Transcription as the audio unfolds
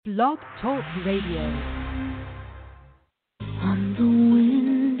Blog Talk Radio. On the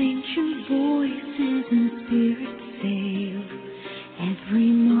wind, ancient voices and spirits sail. Every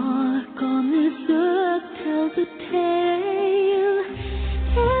mark on this earth tells a tale.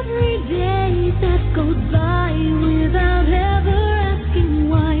 Every day that goes by without ever asking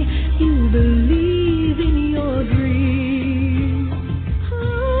why, you believe in your dreams.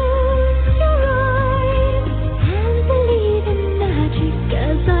 Close your eyes and believe in magic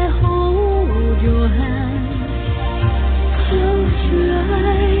as I hold your hand. Close your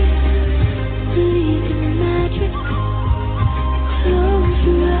eyes, believe in magic. Close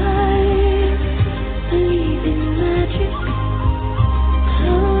your eyes, believe in magic.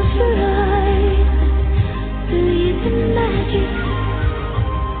 Close your eyes, believe in magic.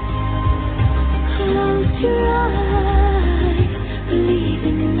 Close your eyes, believe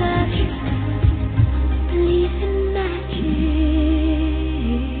in magic. Believe in magic.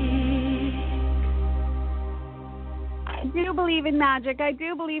 I do believe in magic. I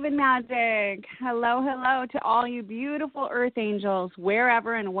do believe in magic. Hello, hello to all you beautiful earth angels,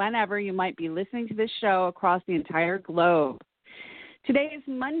 wherever and whenever you might be listening to this show across the entire globe. Today is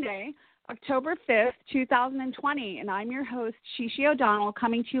Monday, October 5th, 2020, and I'm your host, Shishi O'Donnell,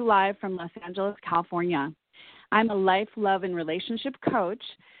 coming to you live from Los Angeles, California. I'm a life, love, and relationship coach,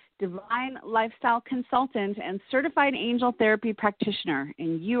 divine lifestyle consultant, and certified angel therapy practitioner,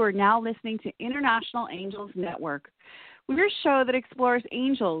 and you are now listening to International Angels Network. We're a show that explores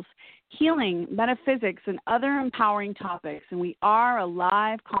angels, healing, metaphysics, and other empowering topics, and we are a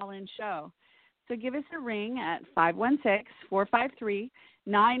live call-in show. So give us a ring at 516-453-9162.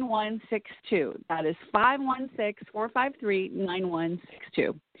 That is 516-453-9162.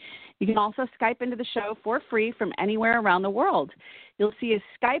 You can also Skype into the show for free from anywhere around the world. You'll see a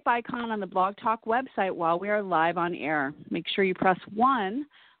Skype icon on the Blog Talk website while we are live on air. Make sure you press 1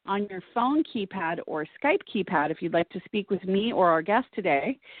 on your phone keypad or Skype keypad if you'd like to speak with me or our guest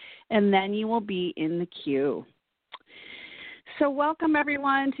today, and then you will be in the queue. So welcome,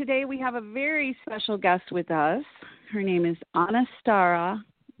 everyone. Today we have a very special guest with us. Her name is Anistara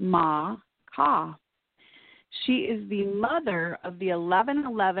Ma Ka. She is the mother of the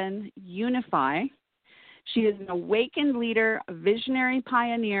 1111 Unify. She is an awakened leader, a visionary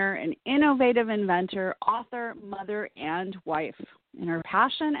pioneer, an innovative inventor, author, mother, and wife. And her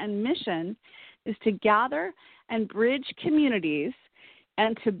passion and mission is to gather and bridge communities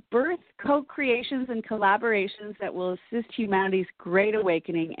and to birth co-creations and collaborations that will assist humanity's great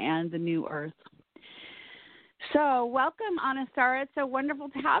awakening and the new earth. So welcome, Anistara. It's so wonderful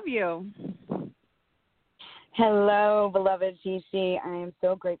to have you. Hello, beloved Shishi. I am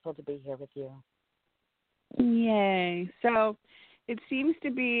so grateful to be here with you. Yay. So it seems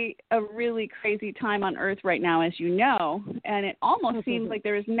to be a really crazy time on Earth right now, as you know, and it almost seems like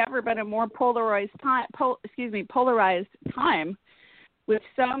there has never been a more polarized time, with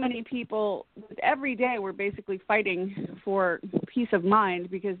so many people. Every day we're basically fighting for peace of mind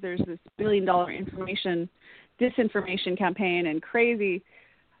because there's this billion-dollar disinformation campaign and crazy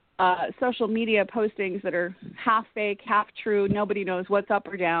social media postings that are half fake, half true. Nobody knows what's up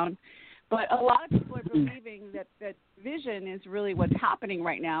or down. But a lot of people are believing that vision is really what's happening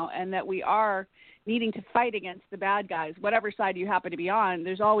right now and that we are needing to fight against the bad guys. Whatever side you happen to be on,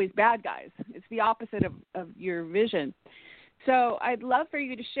 there's always bad guys. It's the opposite of your vision. So I'd love for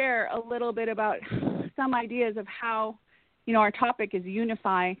you to share a little bit about some ideas of how, our topic is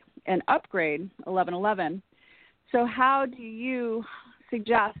Unify and Upgrade 1111. So how do you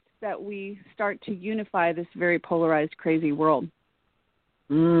suggest that we start to unify this very polarized, crazy world?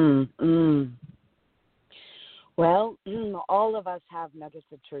 Well, all of us have nuggets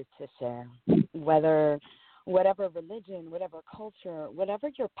of truth to share, whatever religion, whatever culture, whatever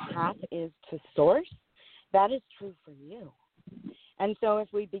your path is to source, that is true for you. And so if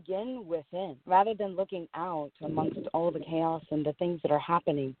we begin within, rather than looking out amongst all the chaos and the things that are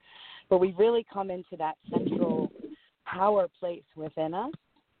happening, but we really come into that central power place within us,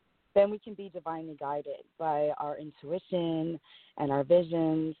 then we can be divinely guided by our intuition and our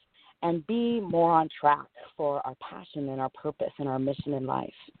visions and be more on track for our passion and our purpose and our mission in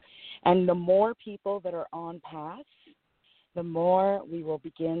life. And the more people that are on path, the more we will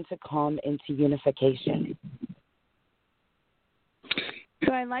begin to come into unification.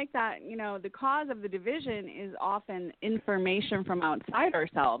 So I like that. The cause of the division is often information from outside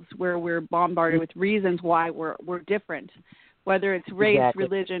ourselves, where we're bombarded with reasons why we're different, whether it's race, Exactly.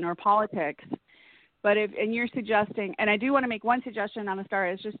 religion, or politics. But and you're suggesting, and I do want to make one suggestion,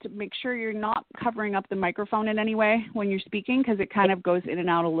 Anistara, is just to make sure you're not covering up the microphone in any way when you're speaking, because it kind of goes in and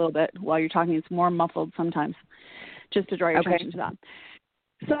out a little bit while you're talking. It's more muffled sometimes, just to draw your attention to that.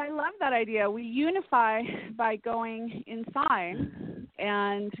 So I love that idea. We unify by going inside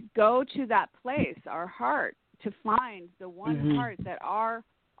and go to that place, our heart, to find the one heart that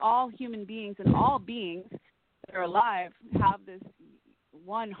all human beings and all beings that are alive have this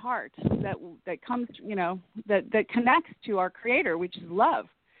one heart that comes, that connects to our Creator, which is love.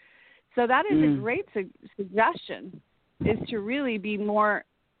 So that is a great suggestion, is to really be more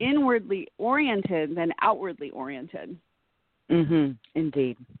inwardly oriented than outwardly oriented.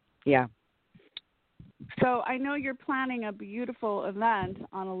 Indeed. Yeah. So I know you're planning a beautiful event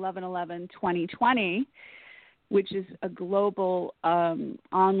on 11/11/2020, which is a global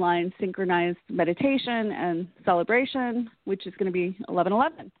online synchronized meditation and celebration, which is going to be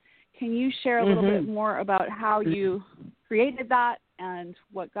 11/11. Can you share a little bit more about how you created that and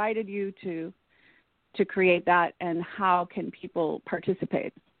what guided you to create that, and how can people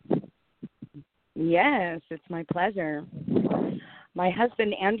participate? Yes, it's my pleasure. My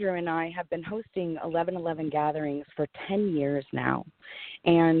husband, Andrew, and I have been hosting 11/11 gatherings for 10 years now.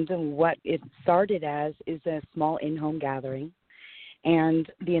 And what it started as is a small in-home gathering. And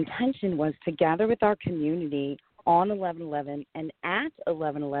the intention was to gather with our community on 11/11 and at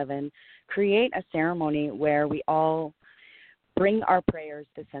 11/11 create a ceremony where we all bring our prayers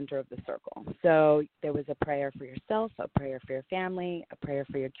to the center of the circle. So there was a prayer for yourself, a prayer for your family, a prayer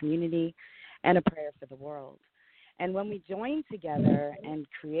for your community, and a prayer for the world. And when we join together and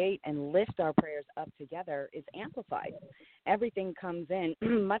create and lift our prayers up together, it's amplified. Everything comes in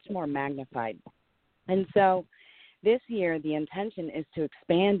much more magnified. And so this year, the intention is to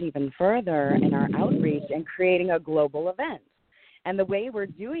expand even further in our outreach and creating a global event. And the way we're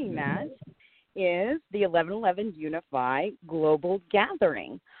doing that is the 11/11 Unify Global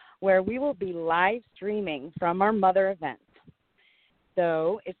Gathering, where we will be live streaming from our mother event.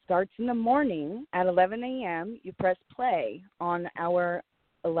 So it starts in the morning at 11 a.m. You press play on our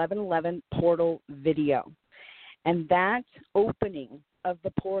 11/11 portal video. And that opening of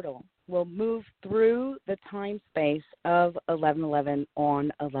the portal will move through the time space of 11/11 on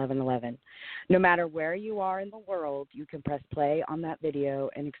 11/11. No matter where you are in the world, you can press play on that video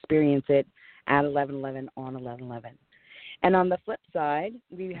and experience it at 11/11 on 11/11. And on the flip side,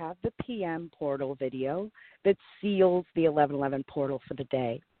 we have the PM portal video that seals the 11/11 portal for the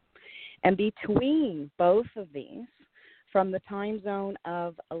day. And between both of these, from the time zone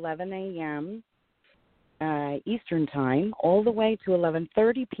of 11 a.m. Eastern Time all the way to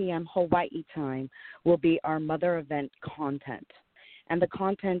 11:30 p.m. Hawaii time will be our mother event content. And the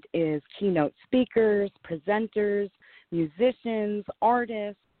content is keynote speakers, presenters, musicians,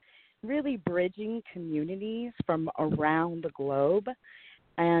 artists, really bridging communities from around the globe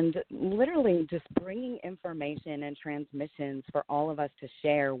and literally just bringing information and transmissions for all of us to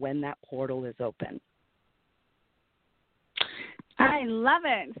share when that portal is open. I love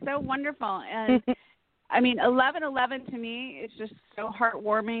it. So wonderful. And I mean, 11/11 to me is just so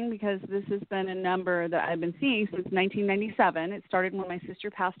heartwarming because this has been a number that I've been seeing since 1997. It started when my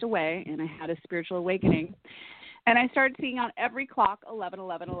sister passed away and I had a spiritual awakening. And I started seeing on every clock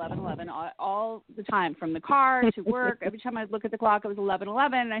 11/11 all the time, from the car to work. Every time I look at the clock, it was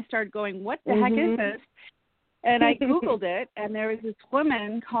 11/11, and I started going, what the heck is this? And I Googled it, and there was this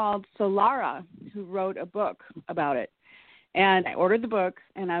woman called Solara who wrote a book about it. And I ordered the book,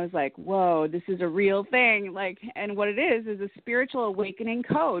 and I was like, whoa, this is a real thing. And what it is a spiritual awakening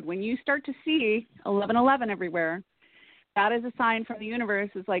code. When you start to see 11/11 everywhere, that is a sign from the universe.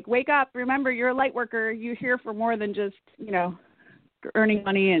 It's like, wake up, remember, you're a light worker. You're here for more than just, earning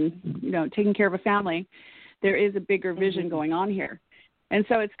money and, taking care of a family. There is a bigger vision going on here. And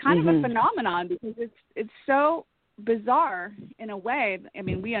so it's kind of a phenomenon because it's so bizarre in a way. I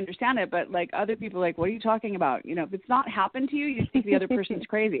mean, we understand it, but other people are like, what are you talking about? If it's not happened to you, you think the other person's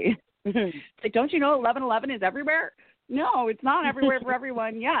crazy. It's like, don't you know 11/11 is everywhere? No, it's not everywhere for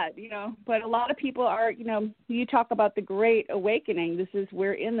everyone yet, but a lot of people are, you talk about the Great Awakening.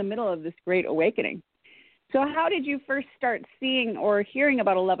 We're in the middle of this Great Awakening. So how did you first start seeing or hearing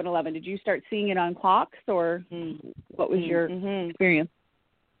about 11/11? Did you start seeing it on clocks, or what was your experience?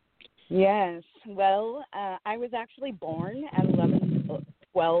 Yes. Well, I was actually born at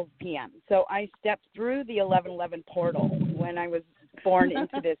 11:12 p.m. So I stepped through the 11/11 portal when I was born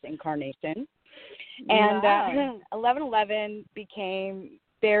into this incarnation. And 11/11 became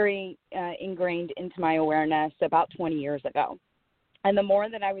very ingrained into my awareness about 20 years ago. And the more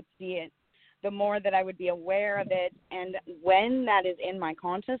that I would see it, the more that I would be aware of it. And when that is in my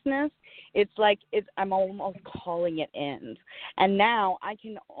consciousness, I'm almost calling it in. And now I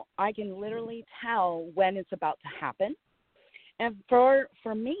can literally tell when it's about to happen. And for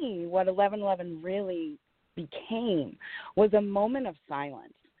me, what 11/11 really became was a moment of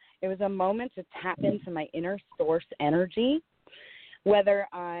silence. It was a moment to tap into my inner source energy, whether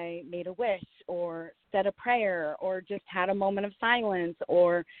I made a wish or said a prayer or just had a moment of silence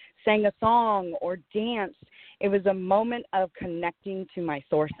or sang a song or danced. It was a moment of connecting to my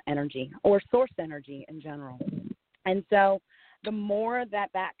source energy or source energy in general. And so the more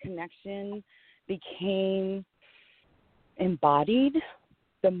that connection became embodied,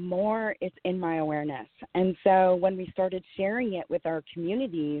 the more it's in my awareness. And so when we started sharing it with our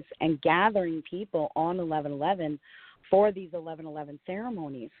communities and gathering people on 11/11 for these 11/11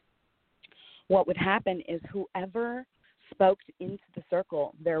 ceremonies, what would happen is whoever spoke into the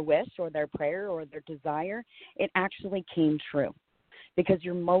circle their wish or their prayer or their desire, it actually came true because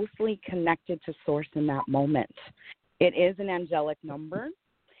you're mostly connected to source in that moment. It is an angelic number.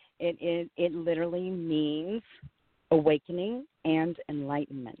 It literally means awakening and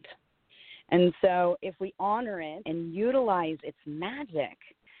enlightenment. And so if we honor it and utilize its magic,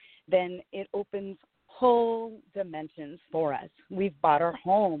 then it opens whole dimensions for us. We've bought our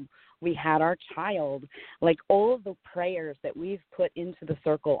home. We had our child. Like all of the prayers that we've put into the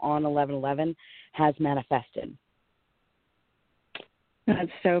circle on 11/11 has manifested.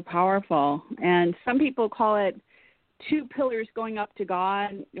 That's so powerful. And some people call it two pillars going up to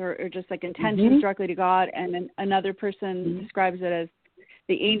God or just like intentions directly to God. And then another person describes it as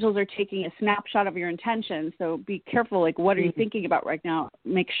the angels are taking a snapshot of your intentions. So be careful, like what are you thinking about right now?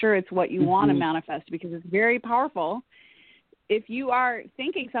 Make sure it's what you want to manifest because it's very powerful. If you are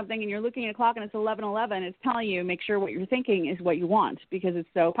thinking something and you're looking at a clock and it's 11:11, it's telling you make sure what you're thinking is what you want because it's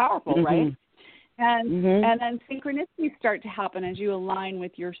so powerful, right? And then synchronicities start to happen as you align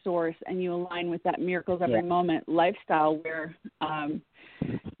with your source and you align with that miracles every moment lifestyle where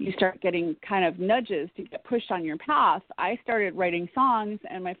you start getting kind of nudges to get pushed on your path. I started writing songs,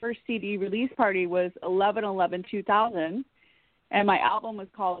 and my first CD release party was 11/11/2000, and my album was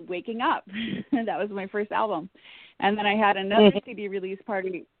called Waking Up. That was my first album. And then I had another CD release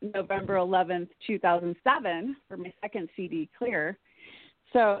party November 11th, 2007 for my second CD, Clear.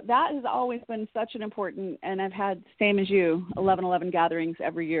 So that has always been such an important, and I've had, same as you, 11/11 gatherings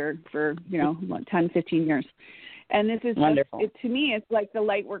every year for, 10, 15 years. And this is wonderful. To me, it's like the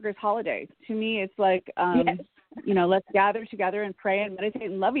light workers holiday. To me, it's like, let's gather together and pray and meditate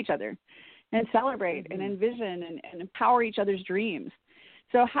and love each other and celebrate and envision and empower each other's dreams.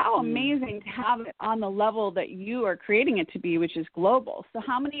 So how amazing to have it on the level that you are creating it to be, which is global. So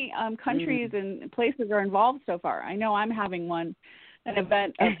how many countries and places are involved so far? I know I'm having an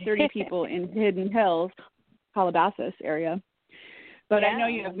event of 30 people in Hidden Hills, Calabasas area. But I know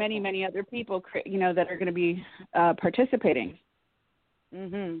you have many, many other people, that are going to be participating.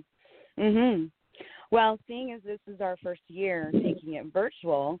 Well, seeing as this is our first year taking it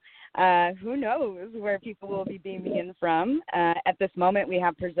virtual, who knows where people will be beaming in from. At this moment, we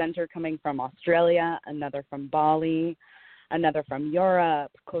have a presenter coming from Australia, another from Bali, another from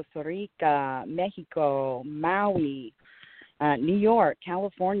Europe, Costa Rica, Mexico, Maui, New York,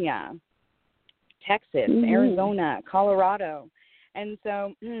 California, Texas, Arizona, Colorado. And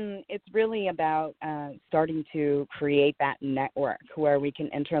so it's really about starting to create that network where we can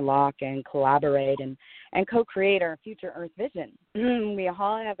interlock and collaborate and co-create our future Earth vision. We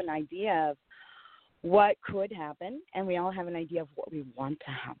all have an idea of what could happen, and we all have an idea of what we want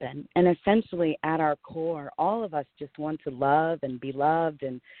to happen. And essentially, at our core, all of us just want to love and be loved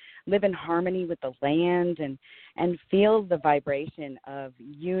and live in harmony with the land and feel the vibration of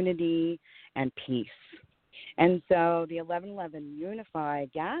unity and peace. And so the 11/11 Unify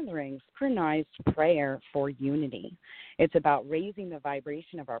gatherings synchronized prayer for unity. It's about raising the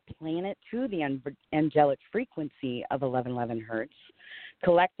vibration of our planet to the angelic frequency of 1111 hertz,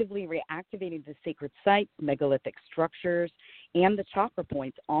 collectively reactivating the sacred sites, megalithic structures, and the chakra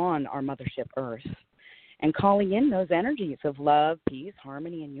points on our mothership Earth, and calling in those energies of love, peace,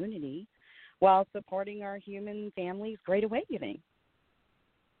 harmony, and unity while supporting our human family's great awakening.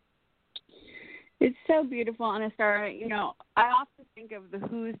 It's so beautiful, Anistara. I often think of the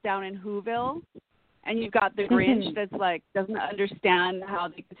Who's down in Whoville, and you've got the Grinch that's like doesn't understand how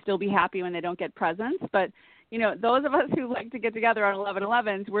they could still be happy when they don't get presents. But, those of us who like to get together on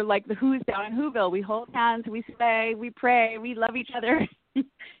 11/11s, we're like the Who's down in Whoville. We hold hands, we say, we pray, we love each other.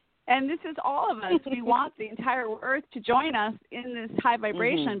 And this is all of us. We want the entire Earth to join us in this high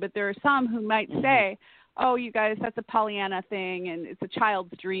vibration, but there are some who might say, oh, you guys, that's a Pollyanna thing, and it's a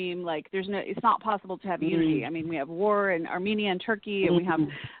child's dream. Like, it's not possible to have unity. I mean, we have war in Armenia and Turkey, and we have,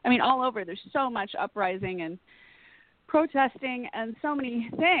 all over. There's so much uprising and protesting and so many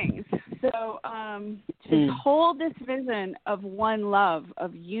things. So to hold this vision of one love,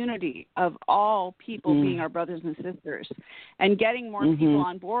 of unity, of all people being our brothers and sisters, and getting more people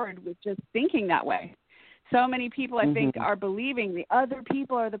on board with just thinking that way. So many people, I think, are believing the other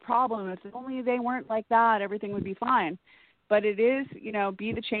people are the problem. If only they weren't like that, everything would be fine. But it is,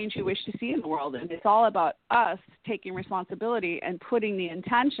 be the change you wish to see in the world. And it's all about us taking responsibility and putting the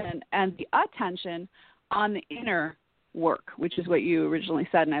intention and the attention on the inner work, which is what you originally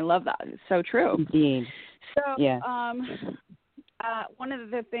said. And I love that. It's so true. Indeed. So yeah. One of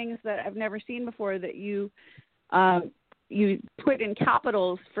the things that I've never seen before that you put in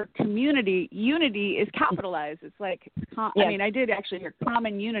capitals for community, unity is capitalized. It's like, I mean, I did actually hear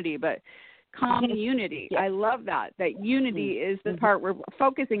common unity, but community. I love that unity is the part we're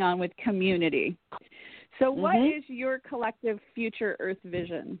focusing on with community. So what is your collective future Earth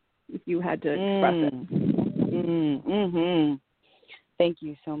vision, if you had to express it? Thank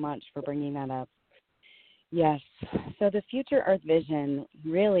you so much for bringing that up. Yes. So the future Earth vision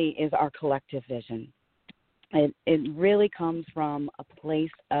really is our collective vision. It really comes from a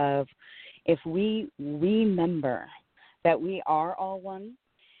place of, if we remember that we are all one,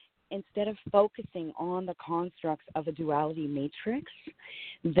 instead of focusing on the constructs of a duality matrix,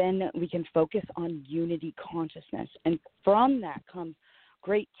 then we can focus on unity consciousness. And from that comes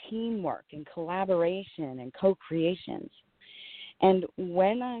great teamwork and collaboration and co-creations. And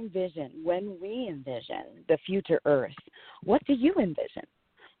when we envision the future Earth, what do you envision?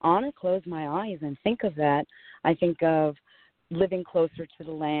 I want to close my eyes and think of that. I think of living closer to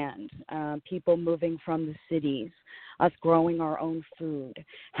the land, people moving from the cities, us growing our own food,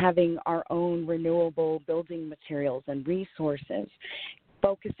 having our own renewable building materials and resources,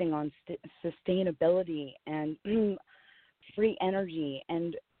 focusing on sustainability and free energy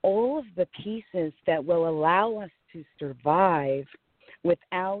and all of the pieces that will allow us to survive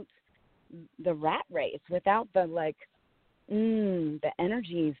without the rat race, without the the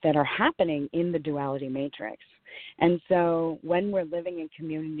energies that are happening in the duality matrix. And so when we're living in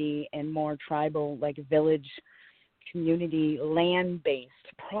community and more tribal, village community,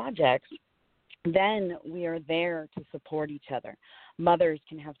 land-based projects, then we are there to support each other. Mothers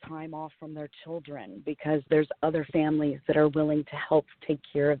can have time off from their children because there's other families that are willing to help take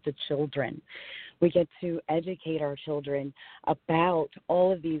care of the children. We get to educate our children about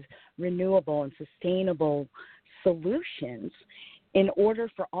all of these renewable and sustainable solutions in order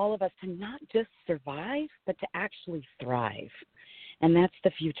for all of us to not just survive, but to actually thrive. And that's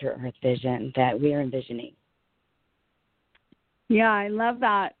the future Earth vision that we are envisioning. Yeah, I love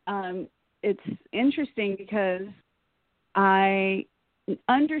that. It's interesting because I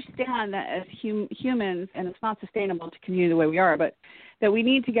understand that as humans, and it's not sustainable to continue the way we are, but that we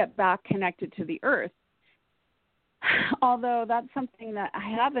need to get back connected to the Earth. Although that's something that I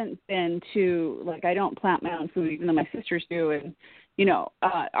haven't been to, I don't plant my own food, even though my sisters do. And,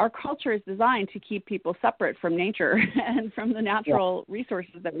 our culture is designed to keep people separate from nature and from the natural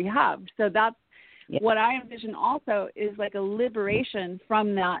resources that we have. So that's what I envision also is a liberation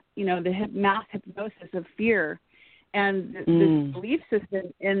from that, the mass hypnosis of fear and this belief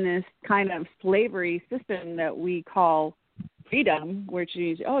system in this kind of slavery system that we call freedom, which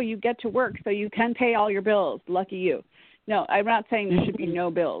is, you get to work so you can pay all your bills. Lucky you. No, I'm not saying there should be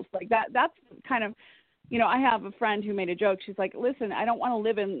no bills. That's kind of, I have a friend who made a joke. She's like, listen, I don't want to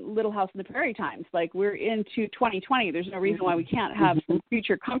live in Little House on the Prairie times. We're into 2020. There's no reason why we can't have some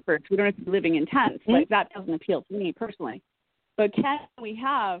future comforts. We don't have to be living in tents. That doesn't appeal to me personally. But can we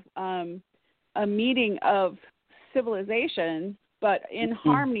have a meeting of civilization, but in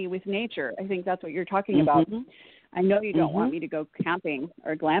harmony with nature? I think that's what you're talking about. I know you don't want me to go camping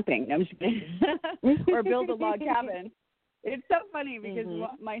or glamping. I'm just kidding. Or build a log cabin. It's so funny because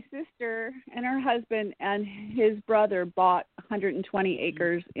my sister and her husband and his brother bought 120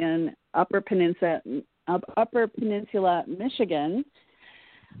 acres in Upper Peninsula, Michigan,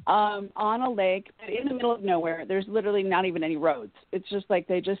 on a lake in the middle of nowhere. There's literally not even any roads. It's just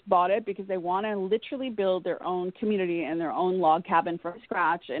they just bought it because they want to literally build their own community and their own log cabin from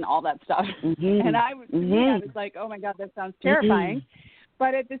scratch and all that stuff. And I was like, oh my God, that sounds terrifying.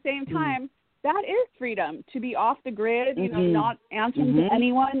 But at the same time, that is freedom, to be off the grid, not answering to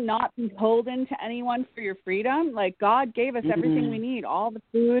anyone, not beholden to anyone for your freedom. God gave us everything we need, all the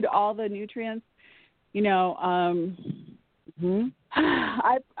food, all the nutrients,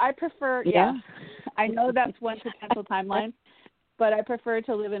 I prefer, I know that's one potential timeline, but I prefer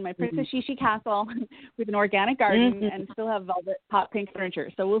to live in my Princess Shishi castle with an organic garden and still have velvet hot pink furniture.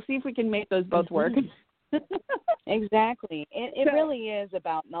 So we'll see if we can make those both work. Exactly. It really is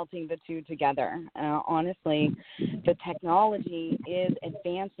about melting the two together. Honestly, the technology is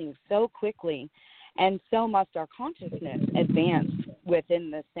advancing so quickly, and so must our consciousness advance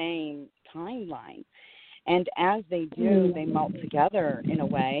within the same timeline. And as they do, they melt together in a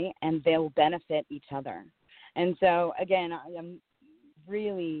way, and they'll benefit each other. And so, again, I am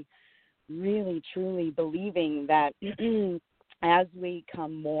really, really, truly believing that as we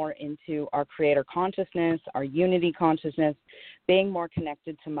come more into our creator consciousness, our unity consciousness, being more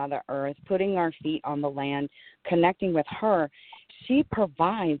connected to Mother Earth, putting our feet on the land, connecting with her, she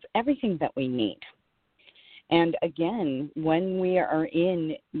provides everything that we need. And again, when we are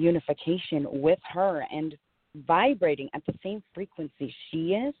in unification with her and vibrating at the same frequency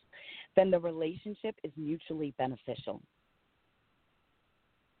she is, then the relationship is mutually beneficial.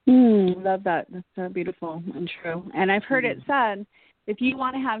 Love that. That's so beautiful and true. And I've heard it said, if you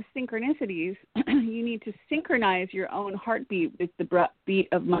want to have synchronicities, you need to synchronize your own heartbeat with the beat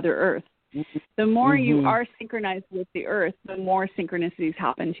of Mother Earth. The more you are synchronized with the Earth, the more synchronicities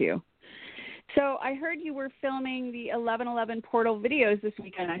happen to you. So I heard you were filming the 1111 portal videos this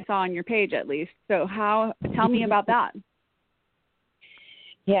weekend. I saw on your page, at least. So tell me about that.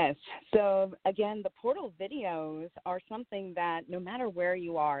 Yes. So, again, the portal videos are something that no matter where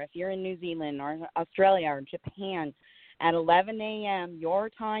you are, if you're in New Zealand or Australia or Japan, at 11 a.m.,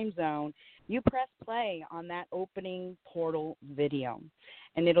 your time zone, you press play on that opening portal video.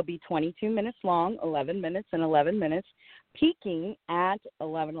 And it'll be 22 minutes long, 11 minutes and 11 minutes, peaking at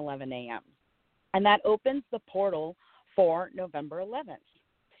 11:11 a.m. And that opens the portal for November 11th.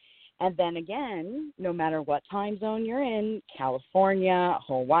 And then again, no matter what time zone you're in, California,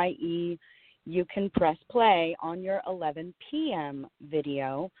 Hawaii, you can press play on your 11 p.m.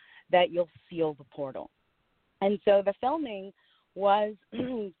 video that you'll seal the portal. And so the filming was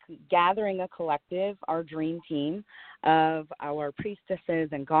gathering a collective, our dream team of our priestesses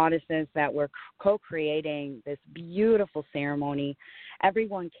and goddesses that were co-creating this beautiful ceremony.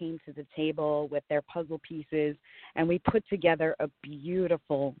 Everyone came to the table with their puzzle pieces, and we put together a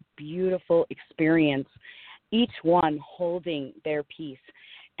beautiful, beautiful experience, each one holding their piece.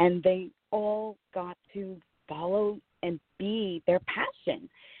 And they all got to follow and be their passion.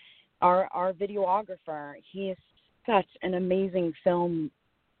 Our videographer, he is such an amazing film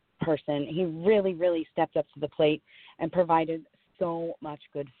person. He really, really stepped up to the plate and provided so much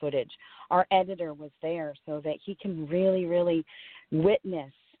good footage. Our editor was there so that he can really, really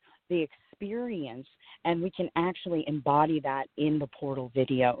witness the experience, and we can actually embody that in the portal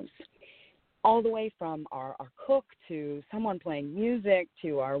videos. All the way from our cook to someone playing music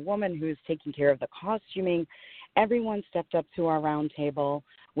to our woman who's taking care of the costuming, everyone stepped up to our round table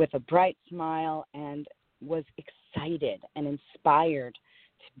with a bright smile and was excited and inspired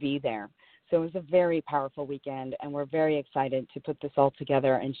to be there. So it was a very powerful weekend, and we're very excited to put this all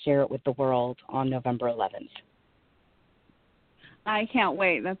together and share it with the world on November 11th. I can't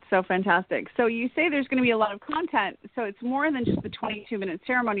wait. That's so fantastic. So you say there's going to be a lot of content. So it's more than just the 22-minute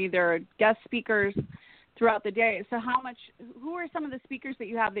ceremony. There are guest speakers throughout the day. So who are some of the speakers that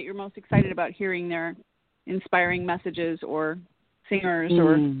you have that you're most excited about hearing their inspiring messages, or singers,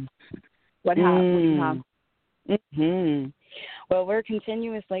 or what you have? Well, we're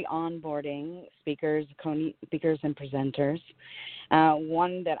continuously onboarding speakers and presenters.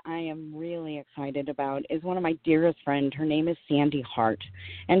 One that I am really excited about is one of my dearest friends. Her name is Sandy Hart,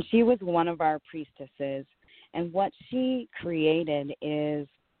 and she was one of our priestesses. And what she created is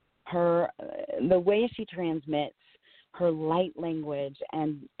the way she transmits her light language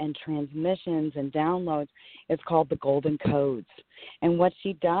and transmissions and downloads is called the Golden Codes. And what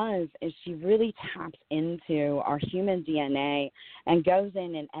she does is she really taps into our human DNA and goes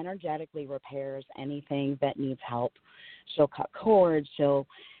in and energetically repairs anything that needs help. She'll cut cords. She'll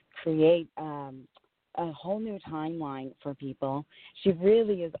create a whole new timeline for people. She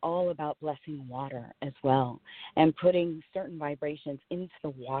really is all about blessing water as well and putting certain vibrations into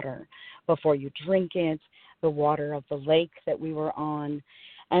the water before you drink it, the water of the lake that we were on.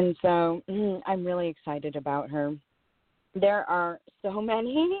 And so I'm really excited about her. There are so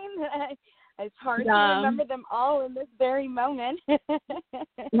many that it's hard to remember them all in this very moment.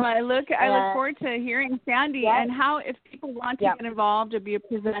 Well, I look forward to hearing Sandy. Yes. And how, if people want to get involved or be a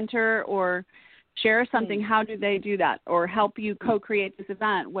presenter or share something, how do they do that? Or help you co-create this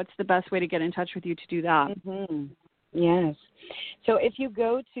event? What's the best way to get in touch with you to do that? Yes. So if you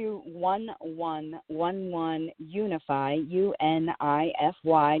go to 1111 Unify,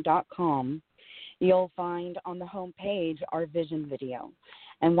 UNIFY.com, you'll find on the home page our vision video.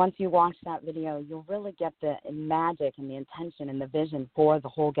 And once you watch that video, you'll really get the magic and the intention and the vision for the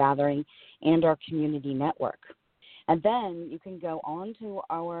whole gathering and our community network. And then you can go on to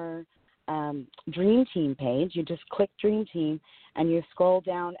our Dream Team page. You just click Dream Team, and you scroll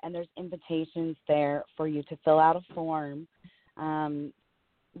down, and there's invitations there for you to fill out a form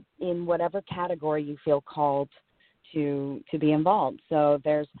in whatever category you feel called to be involved. So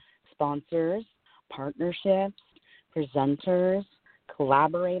there's sponsors, partnerships, presenters,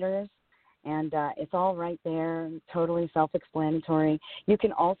 collaborators, and it's all right there, totally self-explanatory. You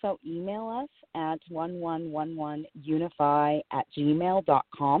can also email us at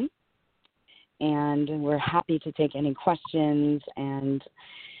 1111unify@gmail.com, and we're happy to take any questions and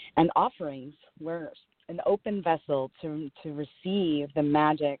offerings. We're an open vessel to receive the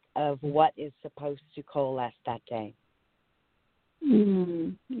magic of what is supposed to coalesce that day.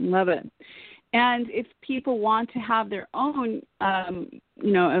 Love it. And if people want to have their own,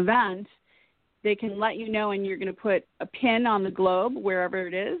 event, they can let you know, and you're going to put a pin on the globe wherever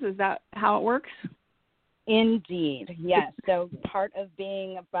it is. Is that how it works? Indeed, yes. So part of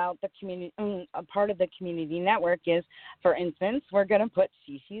being about the community, a part of the community network is, for instance, we're going to put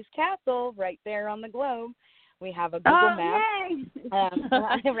Shishi's Castle right there on the globe. We have a Google map,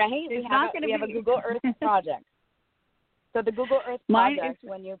 right? We have a Google Earth project. So the Google Earth project,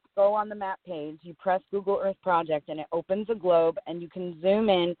 when you go on the map page, you press Google Earth project, and it opens a globe, and you can zoom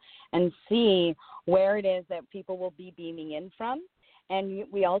in and see where it is that people will be beaming in from. And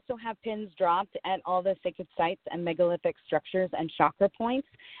we also have pins dropped at all the sacred sites and megalithic structures and chakra points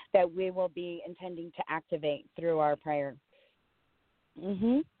that we will be intending to activate through our prayer.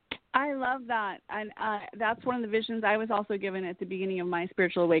 I love that. And that's one of the visions I was also given at the beginning of my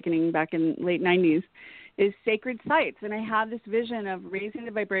spiritual awakening back in late 90s, is sacred sites. And I had this vision of raising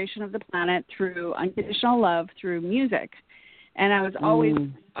the vibration of the planet through unconditional love, through music. And I was always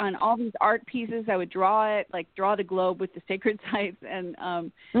on all these art pieces. I would draw the globe with the sacred sites, and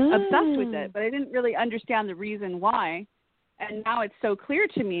obsessed with it. But I didn't really understand the reason why. And now it's so clear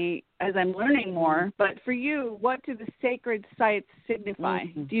to me as I'm learning more. But for you, what do the sacred sites signify?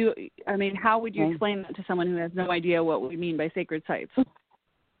 How would you explain that to someone who has no idea what we mean by sacred sites?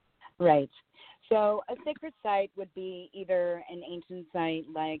 Right. So a sacred site would be either an ancient site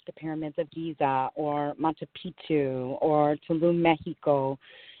like the Pyramids of Giza or Machu Picchu or Tulum, Mexico.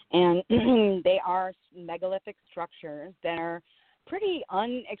 And they are megalithic structures that are pretty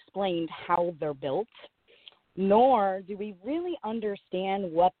unexplained how they're built, nor do we really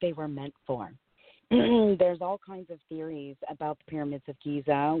understand what they were meant for. There's all kinds of theories about the Pyramids of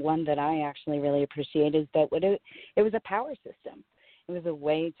Giza. One that I actually really appreciate is that it was a power system. It was a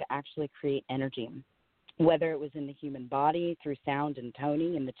way to actually create energy, whether it was in the human body through sound and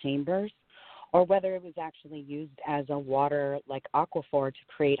toning in the chambers, or whether it was actually used as a water like aquifer to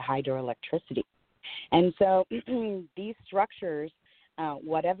create hydroelectricity. And so these structures,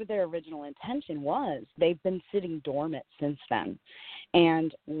 whatever their original intention was, they've been sitting dormant since then.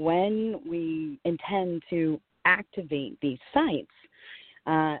 And when we intend to activate these sites,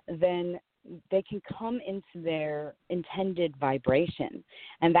 then they can come into their intended vibration,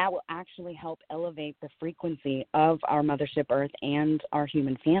 and that will actually help elevate the frequency of our Mothership Earth and our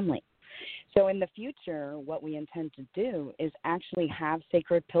human family. So in the future, what we intend to do is actually have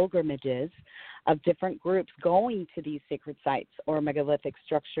sacred pilgrimages of different groups going to these sacred sites or megalithic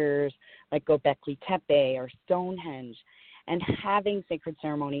structures like Göbekli Tepe or Stonehenge, and having sacred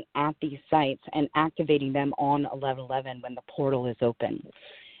ceremony at these sites and activating them on 11/11 when the portal is open.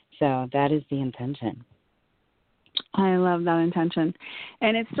 So that is the intention. I love that intention.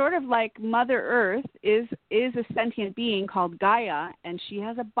 And it's sort of like Mother Earth is a sentient being called Gaia, and she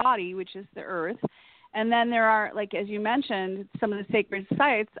has a body, which is the earth. And then there are, like as you mentioned, some of the sacred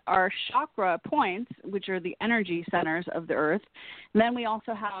sites are chakra points, which are the energy centers of the earth. And then we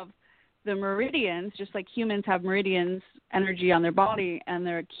also have the meridians, just like humans have meridians, energy on their body, and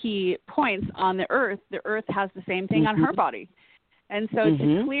their key points on the earth. The earth has the same thing on her body. And so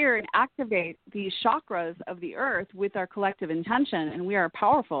to clear and activate these chakras of the earth with our collective intention, and we are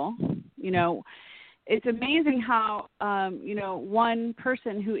powerful, it's amazing how, one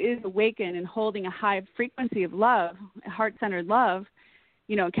person who is awakened and holding a high frequency of love, heart-centered love,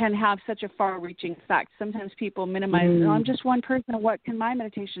 can have such a far-reaching effect. Sometimes people minimize, I'm just one person, what can my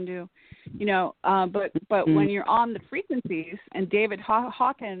meditation do? But when you're on the frequencies, and David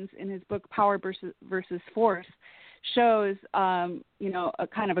Hawkins in his book Power versus Force shows, a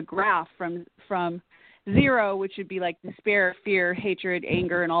kind of a graph from zero, which would be like despair, fear, hatred,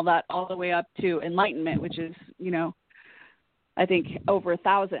 anger, and all that, all the way up to enlightenment, which is, I think over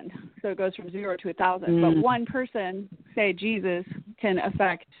 1,000. So it goes from 0 to 1,000. But one person, say Jesus, can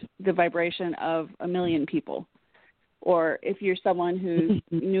affect the vibration of a million people. Or if you're someone who's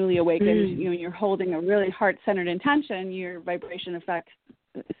newly awakened, you know, you're holding a really heart-centered intention, your vibration affects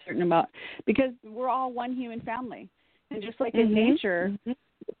a certain amount, because we're all one human family. And just like in nature,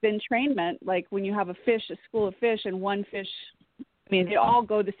 entrainment, like when you have a school of fish, and one fish, I mean, they all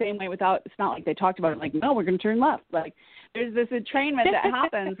go the same way without, it's not like they talked about it like, no, we're going to turn left. Like there's this entrainment that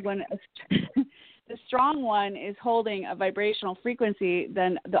happens when the strong one is holding a vibrational frequency,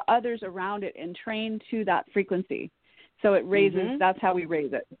 then the others around it entrain to that frequency. So it raises, that's how we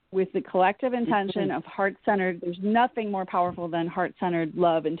raise it, with the collective intention of heart-centered. There's nothing more powerful than heart-centered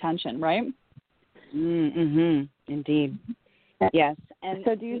love intention, right? Indeed. Yes. And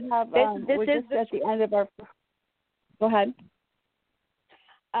so do you have, we're just at the end of our, go ahead.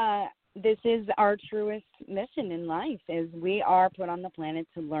 This is our truest mission in life, is we are put on the planet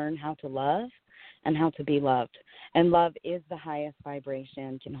to learn how to love and how to be loved. And love is the highest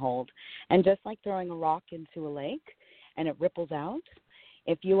vibration can hold. And just like throwing a rock into a lake, and it ripples out,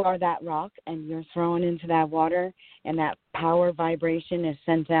 if you are that rock and you're thrown into that water and that power vibration is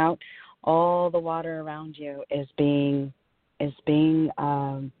sent out, all the water around you is being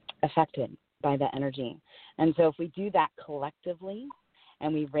affected by that energy. And so if we do that collectively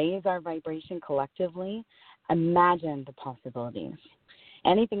and we raise our vibration collectively, imagine the possibilities.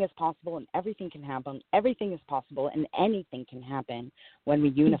 Anything is possible and everything can happen. Everything is possible and anything can happen when we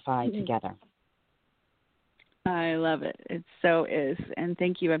unify together. I love it. It so is. And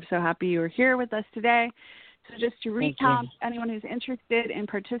thank you. I'm so happy you were here with us today. So just to recap, anyone who's interested in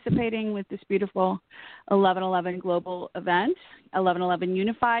participating with this beautiful 1111 global event,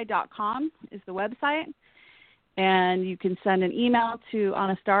 1111unify.com is the website. And you can send an email to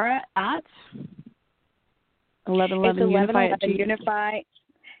Anistara at 1111unify. It's 1111unify.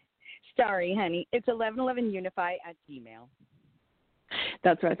 Sorry, honey. It's 1111unify@gmail.com.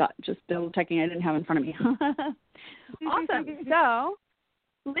 That's what I thought. Just double checking. I didn't have it in front of me. Awesome. So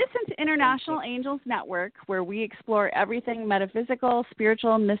listen to International Angels Network, where we explore everything metaphysical,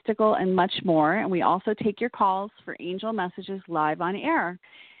 spiritual, mystical, and much more. And we also take your calls for angel messages live on air.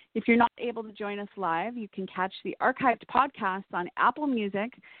 If you're not able to join us live, you can catch the archived podcasts on Apple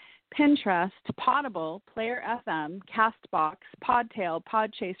Music, Pinterest, Potable, Player FM, Castbox, Podtail,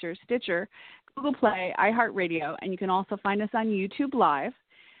 Podchaser, Stitcher, Google Play, iHeartRadio, and you can also find us on YouTube Live.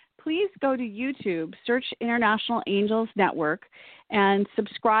 Please go to YouTube, search International Angels Network, and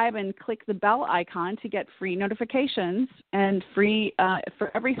subscribe and click the bell icon to get free notifications. And free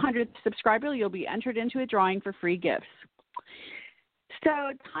for every 100th subscriber, you'll be entered into a drawing for free gifts.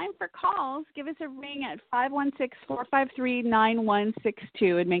 So time for calls. Give us a ring at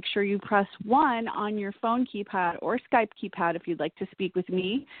 516-453-9162, and make sure you press 1 on your phone keypad or Skype keypad if you'd like to speak with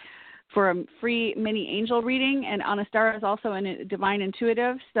me for a free mini angel reading. And Anistara is also a divine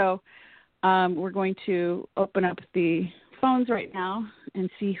intuitive, so we're going to open up the phones right now and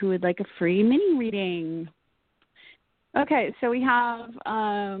see who would like a free mini reading. Okay, so we have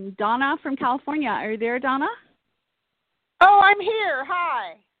Donna from California. Are you there, Donna? Oh, I'm here.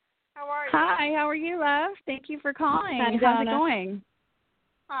 Hi. How are you? Hi, how are you, love? Thank you for calling. Hi, How's Donna. it going?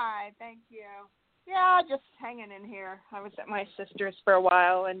 Hi, thank you. Yeah, just hanging in here. I was at my sister's for a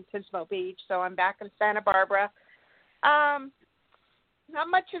while in Pismo Beach, so I'm back in Santa Barbara. Not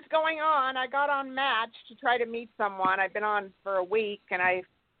much is going on. I got on Match to try to meet someone. I've been on for a week, and I,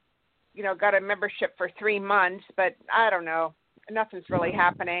 got a membership for 3 months, but I don't know. Nothing's really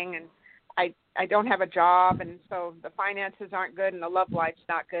happening, and I don't have a job, and so the finances aren't good, and the love life's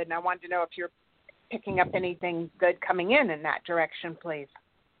not good, and I wanted to know if you're picking up anything good coming in that direction, please.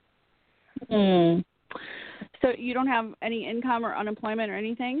 So you don't have any income or unemployment or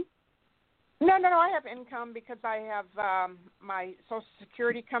anything? No, I have income because I have my Social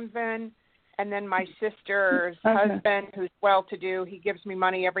Security comes in, and then my sister's husband, who's well-to-do, he gives me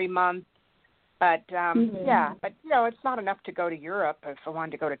money every month. But, yeah, but, it's not enough to go to Europe if I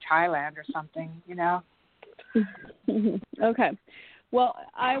wanted to go to Thailand or something, Okay. Well,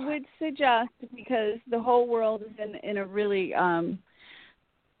 I would suggest, because the whole world is in a really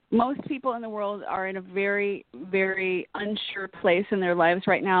most people in the world are in a very, very unsure place in their lives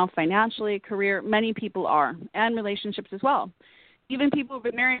right now, financially, career. Many people are, and relationships as well. Even people who've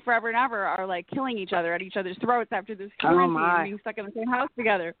been married forever and ever are, like, killing each other at each other's throats after this quarantine and being stuck in the same house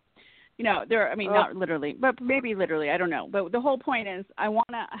together. Not literally, but maybe literally, I don't know. But the whole point is I want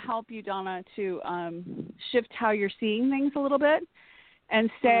to help you, Donna, to shift how you're seeing things a little bit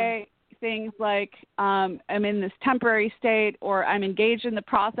and say things like I'm in this temporary state, or I'm engaged in the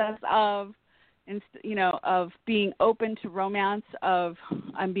process of being open to romance, of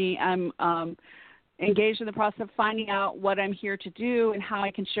I'm engaged in the process of finding out what I'm here to do and how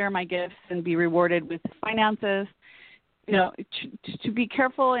I can share my gifts and be rewarded with finances. You know, to be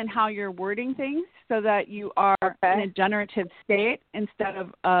careful in how you're wording things so that you are in a generative state instead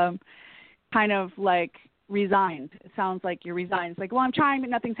of kind of like resigned. It sounds like you're resigned. It's like, well, I'm trying, but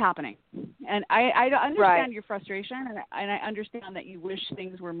nothing's happening. And I understand your frustration, and I understand that you wish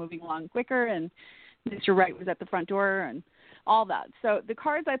things were moving along quicker and Mr. Right was at the front door and all that. So the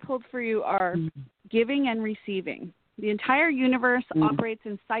cards I pulled for you are giving and receiving. The entire universe operates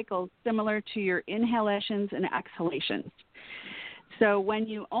in cycles similar to your inhalations and exhalations. So when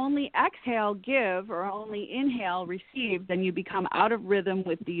you only exhale, give, or only inhale, receive, then you become out of rhythm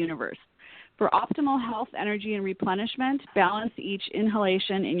with the universe. For optimal health, energy, and replenishment, balance each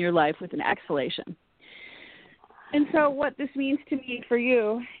inhalation in your life with an exhalation. And so what this means to me for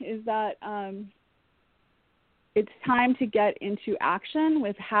you is that it's time to get into action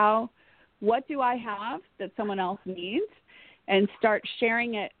with what do I have that someone else needs, and start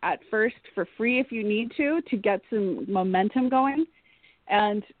sharing it at first for free if you need to get some momentum going.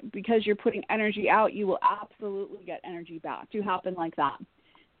 And because you're putting energy out, you will absolutely get energy back. To happen like that.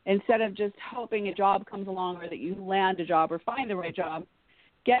 Instead of just hoping a job comes along or that you land a job or find the right job,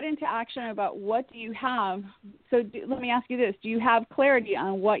 get into action about what do you have. So let me ask you this. Do you have clarity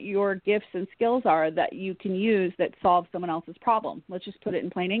on what your gifts and skills are that you can use that solve someone else's problem? Let's just put it in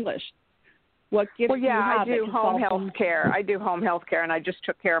plain English. What gifts do you have? I do home health care. I do home health care, and I just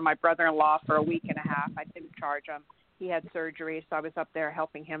took care of my brother-in-law for a week and a half. I didn't charge him. He had surgery, so I was up there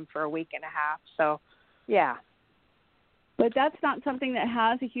helping him for a week and a half. So, yeah. But that's not something that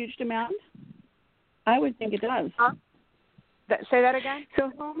has a huge demand? I would think it does. Huh? Say that again?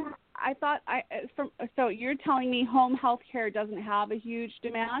 So you're telling me home health care doesn't have a huge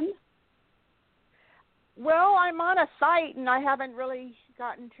demand? Well, I'm on a site, and I haven't really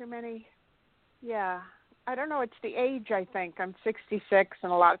gotten too many. Yeah. I don't know. It's the age, I think. I'm 66,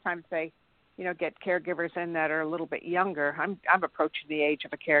 and a lot of times they, get caregivers in that are a little bit younger. I'm approaching the age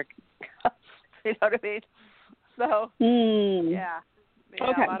of a caregiver. You know what I mean? So, yeah,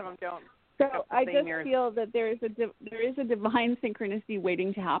 okay. A lot of them don't. So I just feel that there is a divine synchronicity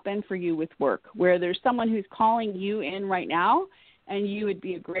waiting to happen for you with work, where there's someone who's calling you in right now, and you would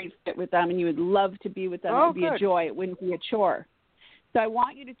be a great fit with them, and you would love to be with them. It would be a joy. It wouldn't be a chore. So I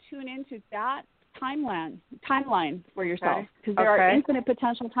want you to tune into that timeline for yourself, because there are infinite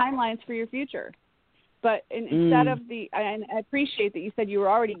potential timelines for your future. But instead of and I appreciate that you said you were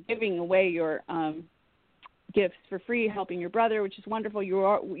already giving away your gifts for free, helping your brother, which is wonderful.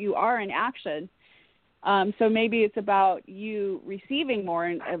 You are in action. So maybe it's about you receiving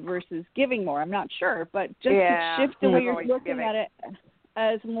more versus giving more. I'm not sure, but just to shift the way you're looking at it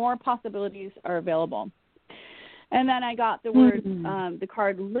as more possibilities are available. And then I got the word, the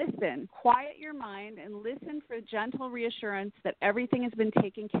card, listen. Quiet your mind and listen for gentle reassurance that everything has been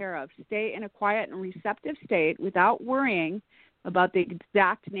taken care of. Stay in a quiet and receptive state without worrying about the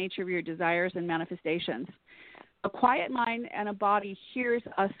exact nature of your desires and manifestations. A quiet mind and a body hears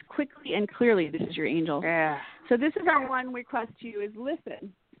us quickly and clearly. This is your angel. Yeah. So this is our one request to you is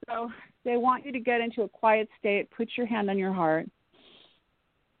listen. So they want you to get into a quiet state, put your hand on your heart,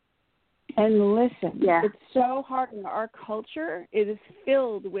 and listen. Yeah. It's so hard in our culture. It is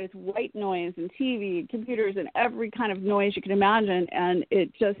filled with white noise and TV and computers and every kind of noise you can imagine, and it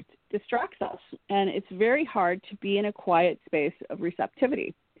just distracts us. And it's very hard to be in a quiet space of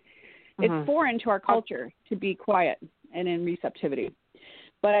receptivity. It's foreign to our culture to be quiet and in receptivity.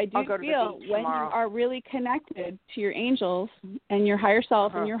 But I do feel when you are really connected to your angels and your higher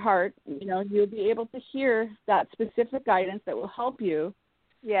self and your heart, you'll be able to hear that specific guidance that will help you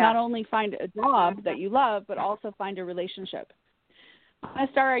not only find a job that you love, but also find a relationship.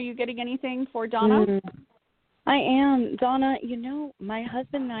 Anistara, are you getting anything for Donna? I am. Donna, my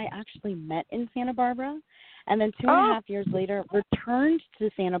husband and I actually met in Santa Barbara, and then 2.5 years later returned to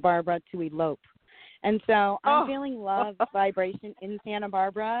Santa Barbara to elope. And so I'm feeling love vibration in Santa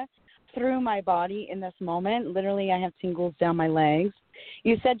Barbara through my body in this moment. Literally, I have tingles down my legs.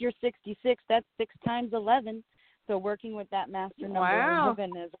 You said you're 66. That's 6 times 11. So working with that master number in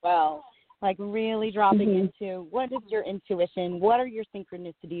heaven as well. Like really dropping into what is your intuition? What are your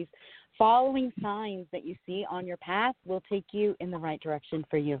synchronicities? Following signs that you see on your path will take you in the right direction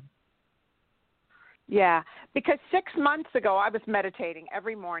for you. Yeah, because 6 months ago I was meditating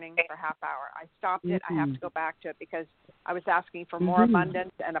every morning for a half hour. I stopped it. I have to go back to it because I was asking for more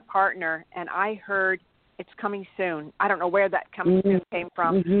abundance and a partner, and I heard it's coming soon. I don't know where that coming soon came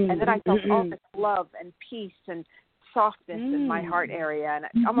from. And then I felt all this love and peace and softness in my heart area,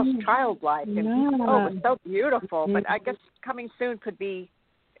 and almost childlike. And it was so beautiful. But I guess coming soon could be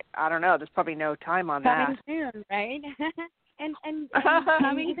I don't know. There's probably no time on that. Coming soon, right? and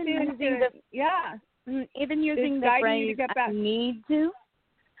Coming even soon. using even using the phrase "I need to."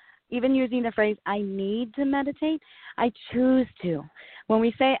 Even using the phrase "I need to meditate," I choose to. When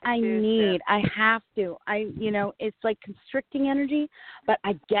we say "I need," I have to. It's like constricting energy, but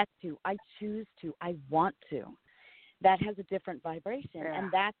I get to. I choose to. I want to. That has a different vibration,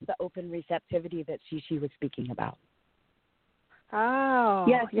 and that's the open receptivity that Shishi was speaking about. Oh,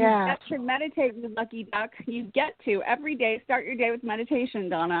 yes, yeah. You get to meditate, you lucky duck. You get to every day. Start your day with meditation,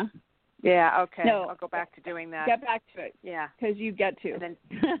 Donna. Yeah. Okay. No, I'll go back to doing that. Get back to it. Yeah. Because you get to.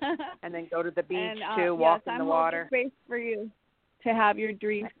 And then go to the beach too. Walk in the water. I'm holding space for you to have your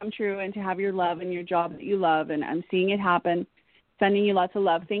dreams come true and to have your love and your job that you love. And I'm seeing it happen. Sending you lots of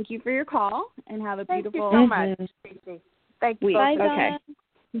love. Thank you for your call, and have a beautiful Thank you so much, Tracy. Thank you. Bye. Okay.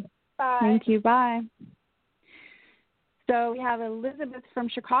 Bye. Thank you. Bye. So we have Elizabeth from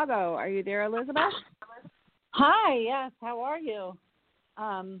Chicago. Are you there, Elizabeth? Hi. Yes. How are you?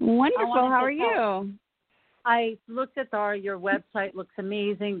 Wonderful. How are you? I looked at your website. Looks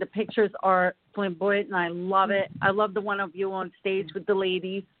amazing. The pictures are flamboyant, and I love it. I love the one of you on stage with the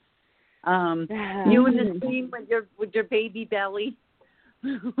ladies. You in the scene with your baby belly.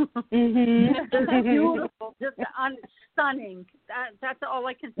 Beautiful, just stunning. That's all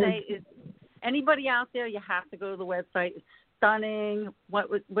I can say is anybody out there, you have to go to the website. It's stunning. What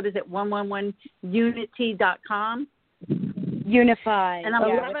is it? 111unity.com. Unify. And I'm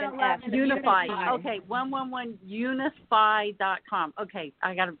 1111 Unify. Okay, 111unify.com. Okay,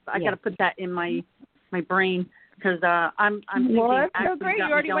 I gotta put that in my brain. Because I'm thinking. Well, that's so great. You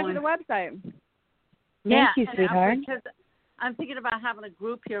already went to the website. Yeah, thank you, sweetheart. Because I'm thinking about having a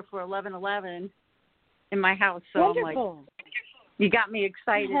group here for 1111 in my house. So Wonderful. I'm like, you got me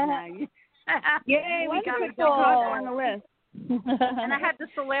excited now. Yay, we got it on the list. And I had the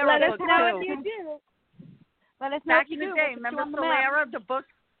Solera Let book us know too. what you do. Let us know Back what in you the do. day, remember Solera, the book?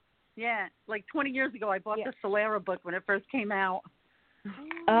 Yeah, like 20 years ago, I bought the Solera book when it first came out.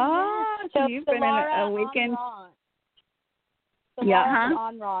 Oh, so you've been in a weekend.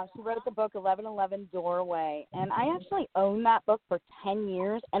 On Raw. She wrote the book 1111 Doorway, and I actually owned that book for 10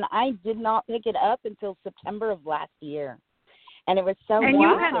 years, and I did not pick it up until September of last year. And it was so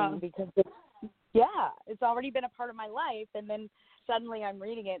interesting because it's already been a part of my life, and then suddenly I'm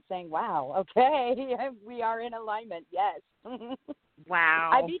reading it saying, wow, okay, we are in alignment, yes. Wow.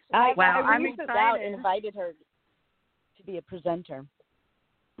 I I'm reached excited. out and invited her to be a presenter.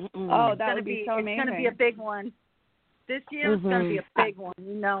 Oh, that would be so amazing. It's going to be a big one. This year it's going to be a big one.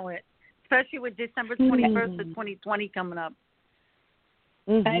 You know it. Especially with December 21st of 2020 coming up.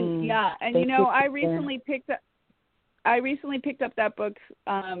 And I recently picked up that book,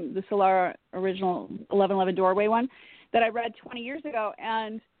 the Solara original 1111 Doorway one that I read 20 years ago,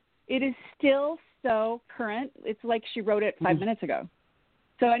 and it is still so current. It's like she wrote it 5 minutes ago.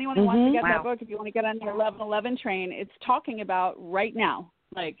 So anyone who wants to get that book, if you want to get on the 1111 train, it's talking about right now.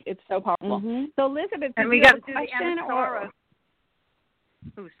 Like, it's so powerful. So, Elizabeth, and we got to do the Anistara.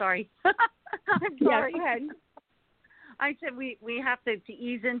 Oh, sorry. I'm sorry. Yeah, go ahead. I said we have to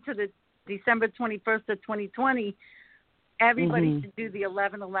ease into the December 21st of 2020. Everybody should do the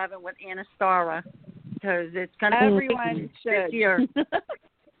 1111 with Anistara because it's going to be everyone should this year.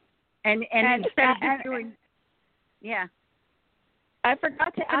 and instead of doing, I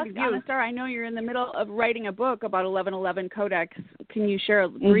forgot to ask Anistara, I know you're in the middle of writing a book about 1111 Codex. Can you share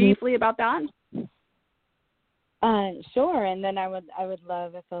briefly about that? Sure, and then I would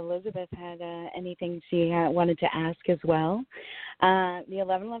love if Elizabeth had anything she wanted to ask as well. The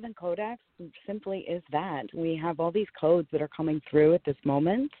 1111 Codex simply is that. We have all these codes that are coming through at this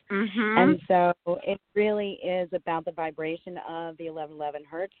moment, and so it really is about the vibration of the 1111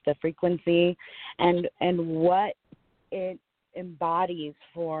 hertz, the frequency, and what it embodies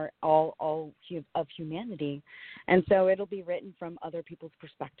for all of humanity. And so it'll be written from other people's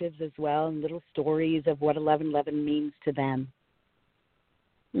perspectives as well, and little stories of what 1111 means to them.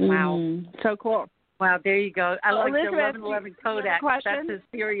 Wow. So cool. Wow, there you go. I like Elizabeth, the 1111 Codex. That's a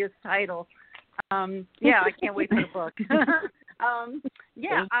serious title. I can't wait for the book.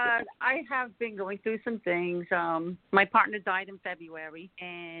 I have been going through some things. My partner died in February,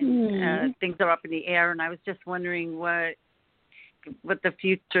 and things are up in the air, and I was just wondering what the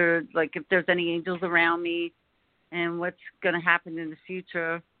future, like if there's any angels around me and what's going to happen in the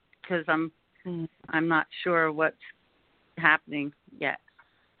future, because I'm not sure what's happening yet.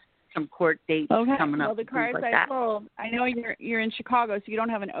 Some court dates coming up. Well, the cards like I pulled, I know you're in Chicago, so you don't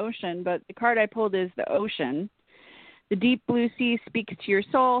have an ocean, but the card I pulled is the ocean. The deep blue sea speaks to your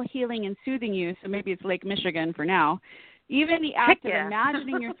soul, healing and soothing you, so maybe it's Lake Michigan for now. Even the act of yeah.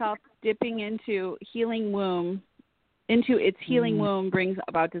 imagining yourself dipping into its healing womb brings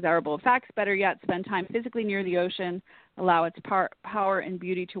about desirable effects. Better yet, spend time physically near the ocean. Allow its power and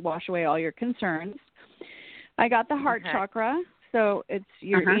beauty to wash away all your concerns. I got the heart chakra. So it's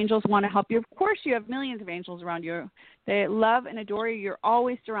your angels want to help you. Of course, you have millions of angels around you. They love and adore you. You're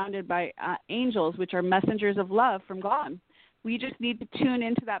always surrounded by angels, which are messengers of love from God. We just need to tune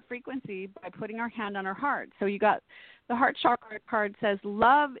into that frequency by putting our hand on our heart. So you got the heart chakra card says,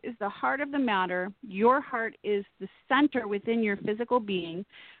 love is the heart of the matter. Your heart is the center within your physical being,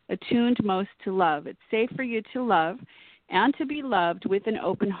 attuned most to love. It's safe for you to love and to be loved with an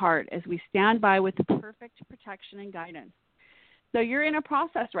open heart as we stand by with perfect protection and guidance. So you're in a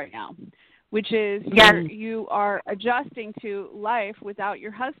process right now, which is you are adjusting to life without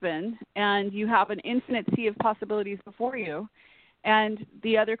your husband, and you have an infinite sea of possibilities before you. And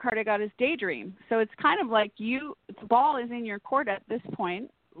the other card I got is daydream. So it's kind of like the ball is in your court at this point,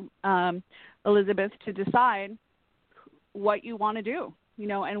 Elizabeth, to decide what you want to do,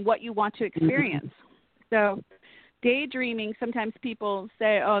 and what you want to experience. So daydreaming, sometimes people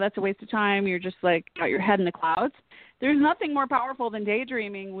say, oh, that's a waste of time. You're just like got your head in the clouds. There's nothing more powerful than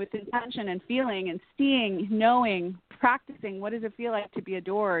daydreaming with intention and feeling and seeing, knowing, practicing. What does it feel like to be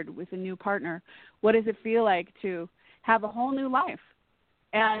adored with a new partner? What does it feel like to have a whole new life?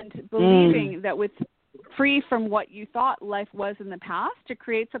 And believing that with free from what you thought life was in the past to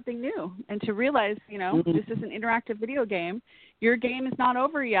create something new and to realize, this is an interactive video game. Your game is not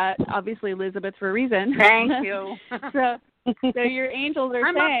over yet, obviously, Elizabeth, for a reason. Thank you. so your angels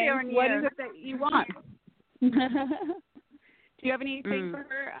are saying, what is it that you want? Do you have anything for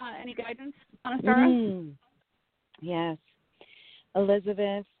her, any guidance, Anistara? Yes.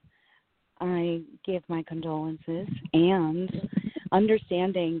 Elizabeth, I give my condolences and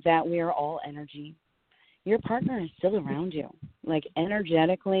understanding that we are all energy. Your partner is still around you. Like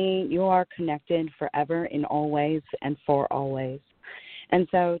energetically, you are connected forever in all ways and for always. And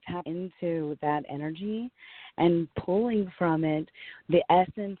so tap into that energy and pulling from it the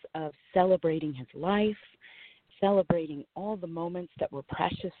essence of celebrating his life, celebrating all the moments that were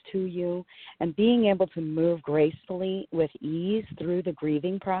precious to you, and being able to move gracefully with ease through the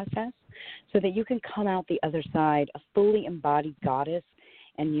grieving process so that you can come out the other side a fully embodied goddess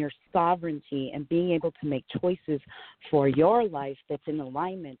and your sovereignty and being able to make choices for your life that's in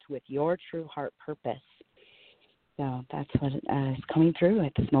alignment with your true heart purpose. So that's what is coming through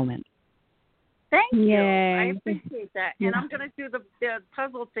at this moment. Thank you. I appreciate that. And I'm going to do the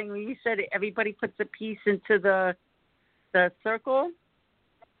puzzle thing where you said everybody puts a piece into the circle.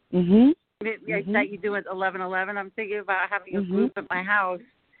 That you do at 11:11. I'm thinking about having a group at my house,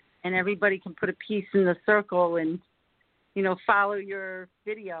 and everybody can put a piece in the circle and, follow your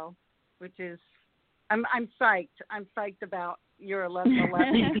video, which is, I'm psyched. I'm psyched about your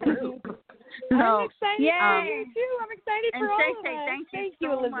 11:11 group. So, I'm excited. Me too. I'm excited for all of us. Thank you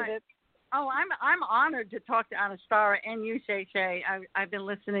so Elizabeth. Much. Oh, I'm honored to talk to Anistara and you, Shay. I've been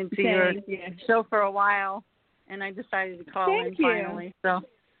listening to your show for a while, and I decided to call in finally. So,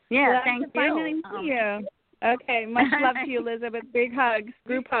 thank you. Finally see you. Okay, much love to you, Elizabeth. Big hugs,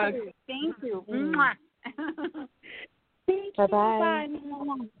 group hugs. Thank you. Thank Bye-bye.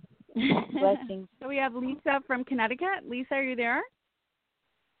 you. Blessings. So we have Lisa from Connecticut. Lisa, are you there?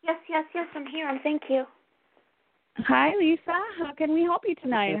 Yes, I'm here, and thank you. Hi, Lisa. How can we help you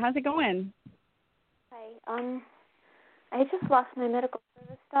tonight? How's it going? Hi. I just lost my medical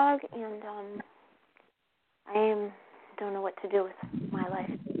service dog, and I don't know what to do with my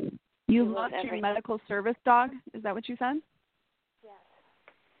life. You lost your medical service dog? Is that what you said? Yes.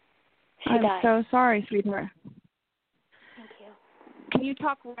 I'm died. so sorry, sweetheart. Thank you. Can you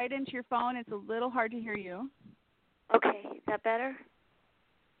talk right into your phone? It's a little hard to hear you. Okay. Is that better?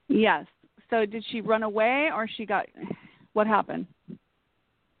 Yes. So did she run away or what happened?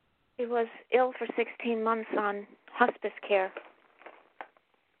 She was ill for 16 months on hospice care.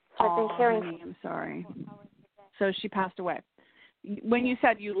 So I've been caring. Honey, I'm sorry. So she passed away. When you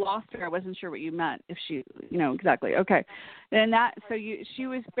said you lost her, I wasn't sure what you meant. If she, exactly. Okay. And she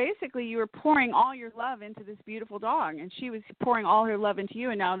was basically, you were pouring all your love into this beautiful dog, and she was pouring all her love into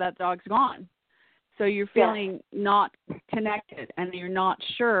you, and now that dog's gone. So you're feeling not connected, and you're not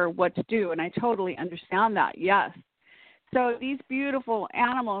sure what to do, and I totally understand that, yes. So these beautiful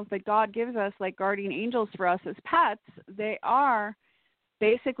animals that God gives us, like guardian angels for us as pets, they are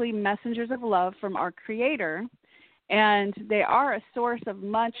basically messengers of love from our Creator, and they are a source of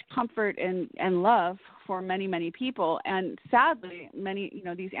much comfort and love for many, many people. And sadly, many,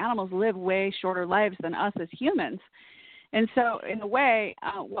 these animals live way shorter lives than us as humans. And so in a way,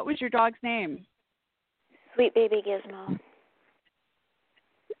 what was your dog's name? Sweet baby Gizmo.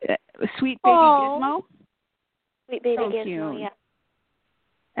 Sweet baby Gizmo? Sweet baby So Gizmo, cute. yeah.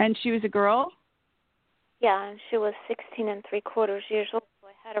 And she was a girl? Yeah, and she was 16 3/4 years old, so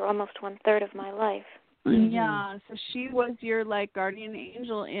I had her almost 1/3 of my life. Yeah, so she was your, like, guardian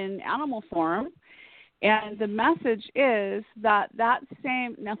angel in animal form. And the message is that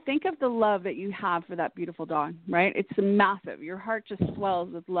same, now think of the love that you have for that beautiful dog, right? It's massive. Your heart just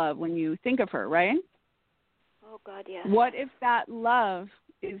swells with love when you think of her, right? Oh, God, yes. What if that love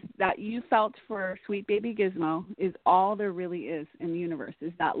is that you felt for sweet baby Gizmo is all there really is in the universe,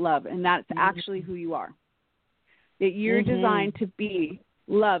 is that love, and that's actually who you are. That you're designed to be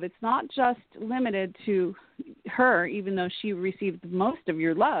love. It's not just limited to her, even though she received most of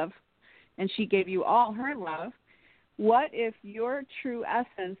your love, and she gave you all her love. What if your true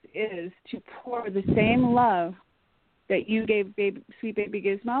essence is to pour the same love that you gave sweet baby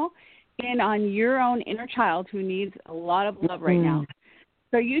Gizmo in on your own inner child who needs a lot of love right now?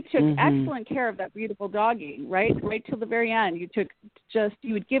 So you took excellent care of that beautiful doggie, right? Right till the very end. You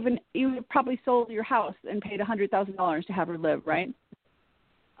would probably sold your house and paid $100,000 to have her live, right?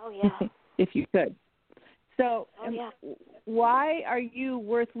 Oh, yeah. If you could. So yeah. Why are you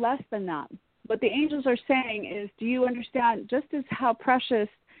worth less than that? What the angels are saying is, do you understand, just as how precious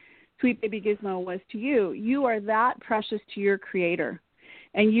sweet baby Gizmo was to you, you are that precious to your creator,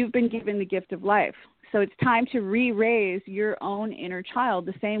 and you've been given the gift of life. So it's time to re-raise your own inner child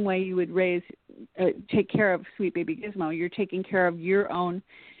the same way you would take care of sweet baby Gizmo. You're taking care of your own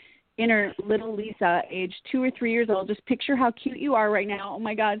inner little Lisa, age 2 or 3 years old. Just picture how cute you are right now. Oh,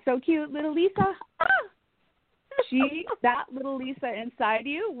 my God, so cute, little Lisa. That little Lisa inside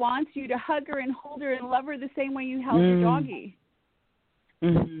you wants you to hug her and hold her and love her the same way you held your doggie.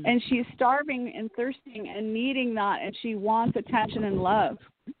 And she's starving and thirsting and needing that, and she wants attention and love.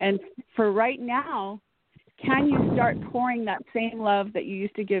 And for right now, can you start pouring that same love that you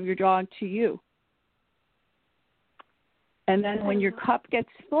used to give your dog to you? And then when your cup gets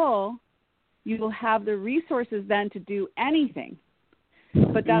full, you will have the resources then to do anything.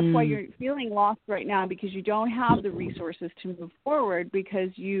 But that's why you're feeling lost right now, because you don't have the resources to move forward, because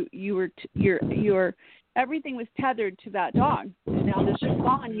your everything was tethered to that dog. And now that she's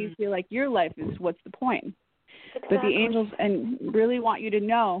gone, you feel like your life is what's the point? Exactly. But the angels really want you to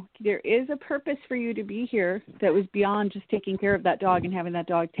know there is a purpose for you to be here that was beyond just taking care of that dog and having that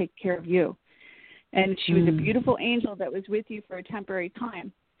dog take care of you. And she was a beautiful angel that was with you for a temporary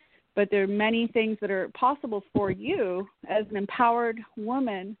time. But there are many things that are possible for you as an empowered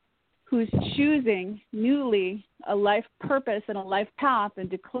woman who's choosing newly a life purpose and a life path and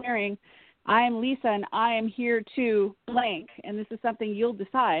declaring, I am Lisa and I am here to blank. And this is something you'll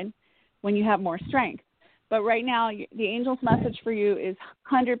decide when you have more strength. But right now, the angel's message for you is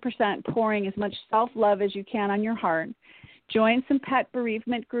 100% pouring as much self-love as you can on your heart. Join some pet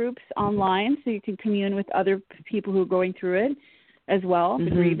bereavement groups online so you can commune with other people who are going through it as well, the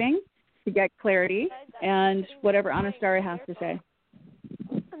grieving, to get clarity, and whatever Anistara has to say.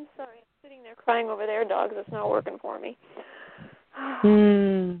 I'm sorry. I'm sitting there crying over their dogs. It's not working for me.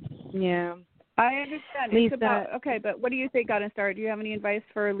 Yeah. I understand. Lisa, okay, but what do you think, Anistara? Do you have any advice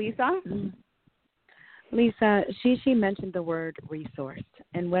for Lisa? Lisa, she mentioned the word resourced.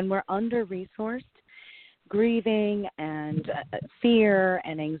 And when we're under-resourced, grieving and fear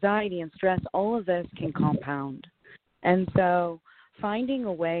and anxiety and stress, all of this can compound. And so finding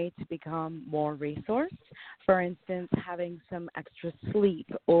a way to become more resourced, for instance, having some extra sleep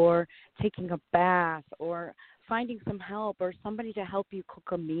or taking a bath or finding some help or somebody to help you cook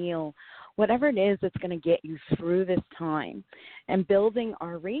a meal, whatever it is that's going to get you through this time. And building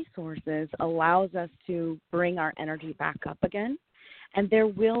our resources allows us to bring our energy back up again. And there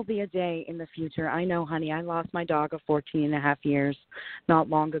will be a day in the future. I know, honey, I lost my dog of 14 and a half years not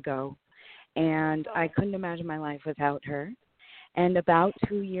long ago. And I couldn't imagine my life without her. And about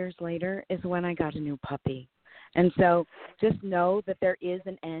 2 years later is when I got a new puppy. And so just know that there is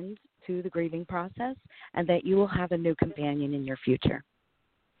an end to the grieving process and that you will have a new companion in your future.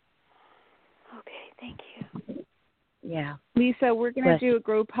 Okay, thank you. Yeah. Lisa, we're going to do a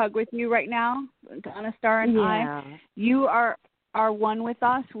group hug with you right now, Anistara and I. You are one with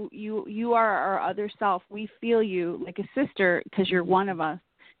us. You are our other self. We feel you like a sister because you're one of us.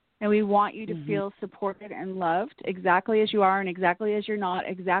 And we want you to feel supported and loved exactly as you are and exactly as you're not,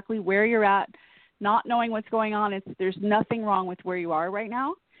 exactly where you're at, not knowing what's going on. There's nothing wrong with where you are right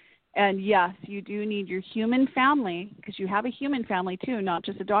now. And, yes, you do need your human family, because you have a human family too, not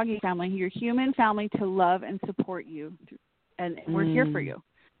just a doggy family, your human family to love and support you. And we're here for you.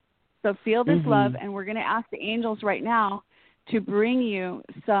 So feel this love, and we're going to ask the angels right now to bring you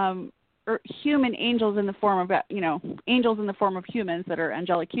some human angels in the form of, angels in the form of humans that are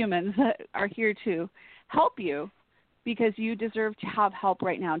angelic humans that are here to help you, because you deserve to have help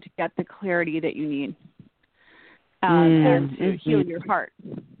right now to get the clarity that you need and to heal your heart.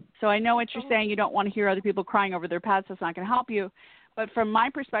 So I know what you're saying. You don't want to hear other people crying over their pets. That's not going to help you. But from my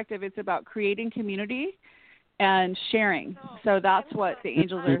perspective, it's about creating community and sharing. So that's what the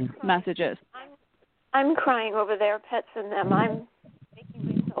angels' message is. I'm crying over their pets and them. I'm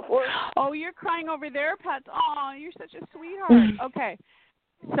making myself worse. Oh, you're crying over their pets. Oh, you're such a sweetheart. Okay.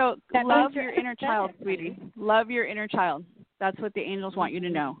 So love your inner child, sweetie. Love your inner child. That's what the angels want you to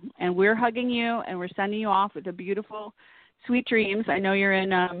know. And we're hugging you, and we're sending you off with a beautiful, sweet dreams. I know you're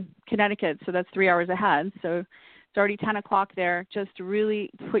in Connecticut, so that's 3 hours ahead. So it's already 10 o'clock there. Just really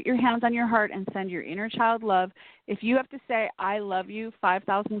put your hands on your heart and send your inner child love. If you have to say, I love you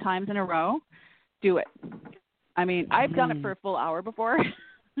 5,000 times in a row, do it. I mean, I've done it for a full hour before.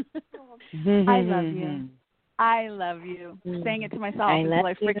 I love you. I love you. Saying it to myself until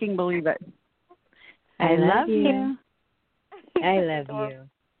I freaking believe it. I love you. I love you.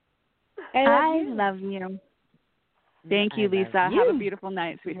 I love you. Thank you, Lisa. Have a beautiful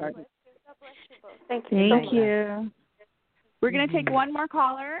night, sweetheart. Thank you. Thank you. We're going to take one more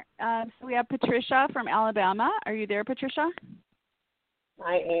caller. So we have Patricia from Alabama. Are you there, Patricia?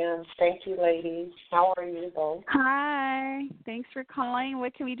 I am. Thank you, ladies. How are you both? Hi. Thanks for calling.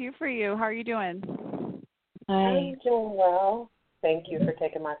 What can we do for you? How are you doing? I'm doing well. Thank you for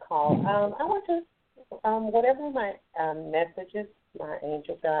taking my call. I want to, whatever my messages my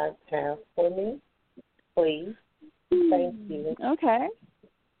angel guides have for me, please. Thank you. Okay.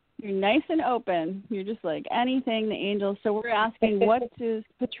 You're nice and open. You're just like anything, the angels. So we're asking, what does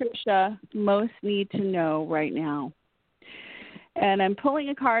Patricia most need to know right now? And I'm pulling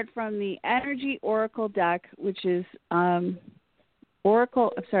a card from the Energy Oracle deck, which is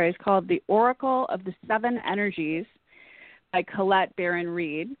it's called the Oracle of the Seven Energies by Colette Baron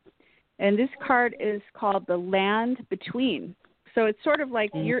Reed. And this card is called the Land Between. So it's sort of like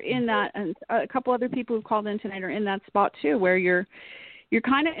you're in that, and a couple other people who've called in tonight are in that spot too, where you're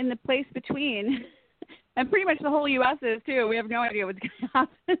kind of in the place between, and pretty much the whole U.S. is too. We have no idea what's going to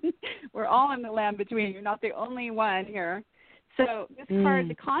happen. We're all in the land between. You're not the only one here. So this card,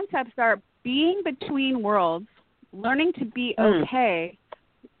 the concepts are being between worlds, learning to be okay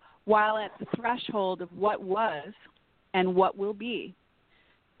while at the threshold of what was and what will be.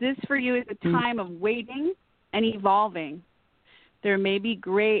 This for you is a time of waiting and evolving. There may be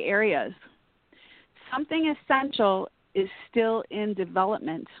gray areas. Something essential is still in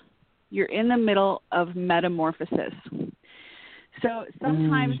development. You're in the middle of metamorphosis. So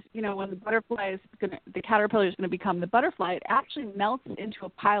sometimes, when the caterpillar is going to become the butterfly, it actually melts into a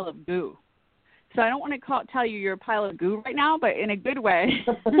pile of goo. So I don't want to tell you you're a pile of goo right now, but in a good way.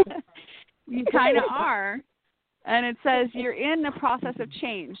 You kind of are. And it says you're in the process of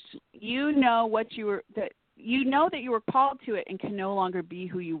change. You know that you were called to it and can no longer be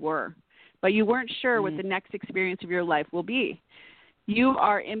who you were, but you weren't sure what the next experience of your life will be. You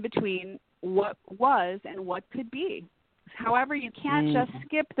are in between what was and what could be. However, you can't just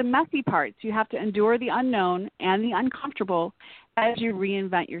skip the messy parts. You have to endure the unknown and the uncomfortable as you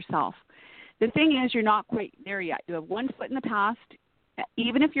reinvent yourself. The thing is, you're not quite there yet. You have one foot in the past.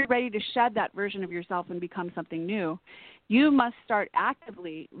 Even if you're ready to shed that version of yourself and become something new, you must start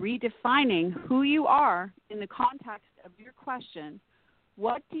actively redefining who you are in the context of your question,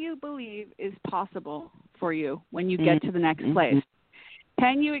 what do you believe is possible for you when you get to the next place?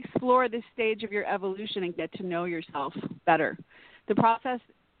 Can you explore this stage of your evolution and get to know yourself better? The process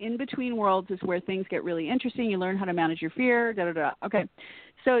in between worlds is where things get really interesting. You learn how to manage your fear, Okay,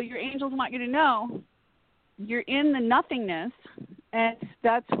 so your angels want you to know you're in the nothingness, and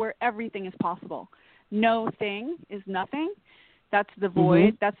that's where everything is possible. No thing is nothing. That's the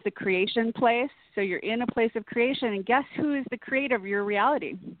void. That's the creation place. So you're in a place of creation, and guess who is the creator of your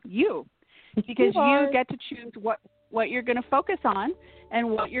reality? You. Because you get to choose what you're going to focus on and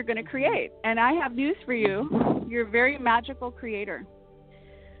what you're going to create. And I have news for you. You're a very magical creator.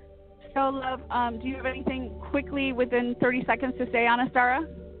 So, love, do you have anything quickly within 30 seconds to say, Anistara?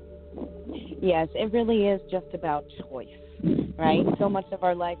 Yes, it really is just about choice, right? So much of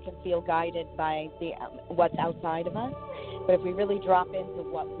our life can feel guided by what's outside of us. But if we really drop into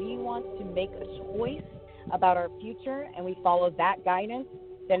what we want to make a choice about our future and we follow that guidance,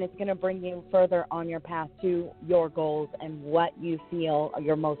 then it's going to bring you further on your path to your goals and what you feel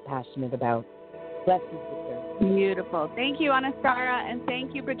you're most passionate about. Bless you, sister. Beautiful. Thank you, Anistara, and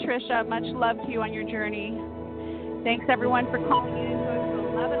thank you, Patricia. Much love to you on your journey. Thanks, everyone, for calling in. Go to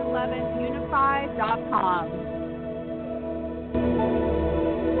 1111unify.com.